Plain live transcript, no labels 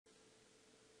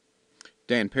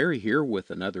Dan Perry here with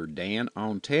another Dan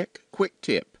on Tech Quick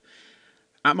Tip.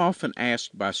 I'm often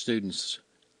asked by students,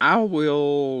 I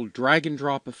will drag and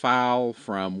drop a file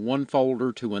from one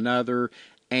folder to another,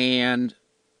 and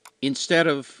instead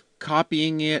of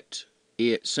copying it,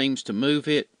 it seems to move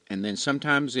it, and then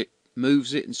sometimes it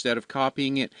moves it instead of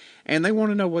copying it, and they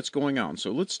want to know what's going on.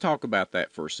 So let's talk about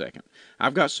that for a second.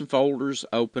 I've got some folders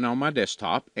open on my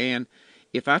desktop, and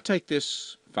if I take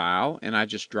this file and I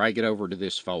just drag it over to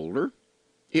this folder,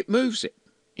 it moves it.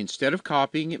 Instead of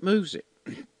copying, it moves it.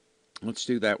 Let's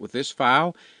do that with this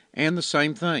file, and the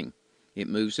same thing. It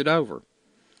moves it over.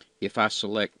 If I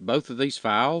select both of these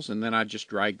files and then I just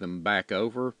drag them back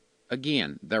over,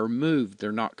 again, they're moved,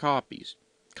 they're not copied.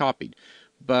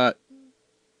 But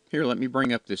here, let me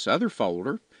bring up this other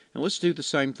folder, and let's do the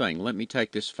same thing. Let me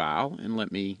take this file and let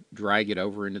me drag it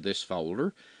over into this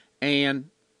folder, and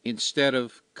instead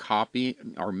of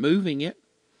copying or moving it,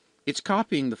 it's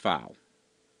copying the file.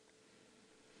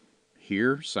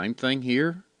 Here, same thing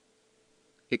here.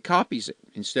 It copies it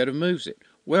instead of moves it.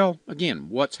 Well, again,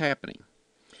 what's happening?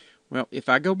 Well, if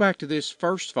I go back to this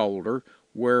first folder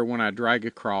where when I drag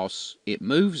across it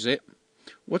moves it,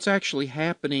 what's actually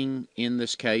happening in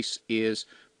this case is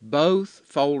both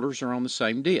folders are on the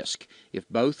same disk. If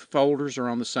both folders are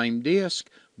on the same disk,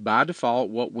 by default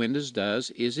what Windows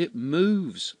does is it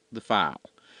moves the file.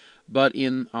 But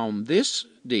on this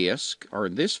disk, or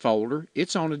in this folder,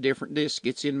 it's on a different disk.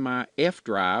 It's in my F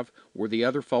drive, where the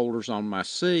other folder's on my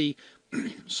C.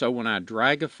 So when I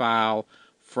drag a file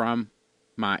from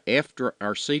my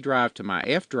C drive to my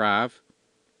F drive,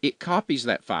 it copies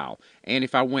that file. And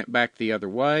if I went back the other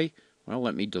way, well,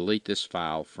 let me delete this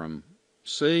file from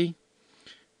C,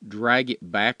 drag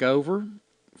it back over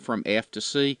from F to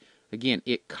C. Again,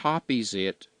 it copies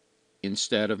it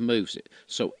instead of moves it.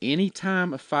 So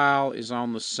anytime a file is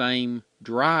on the same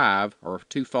drive, or if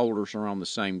two folders are on the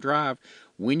same drive,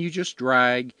 when you just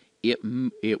drag, it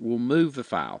will move the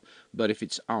file. But if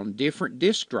it's on different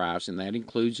disk drives, and that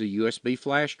includes a USB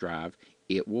flash drive,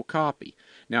 it will copy.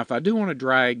 Now if I do want to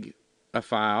drag a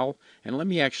file, and let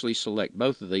me actually select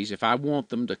both of these, if I want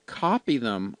them to copy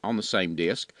them on the same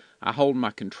disk, I hold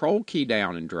my control key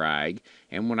down and drag,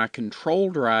 and when I control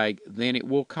drag, then it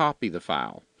will copy the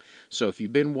file. So if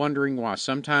you've been wondering why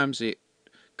sometimes it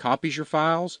copies your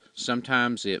files,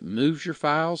 sometimes it moves your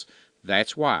files,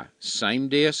 that's why. Same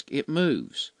disk, it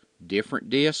moves. Different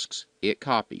disks, it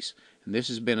copies. And this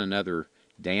has been another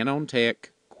Dan on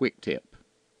Tech Quick Tip.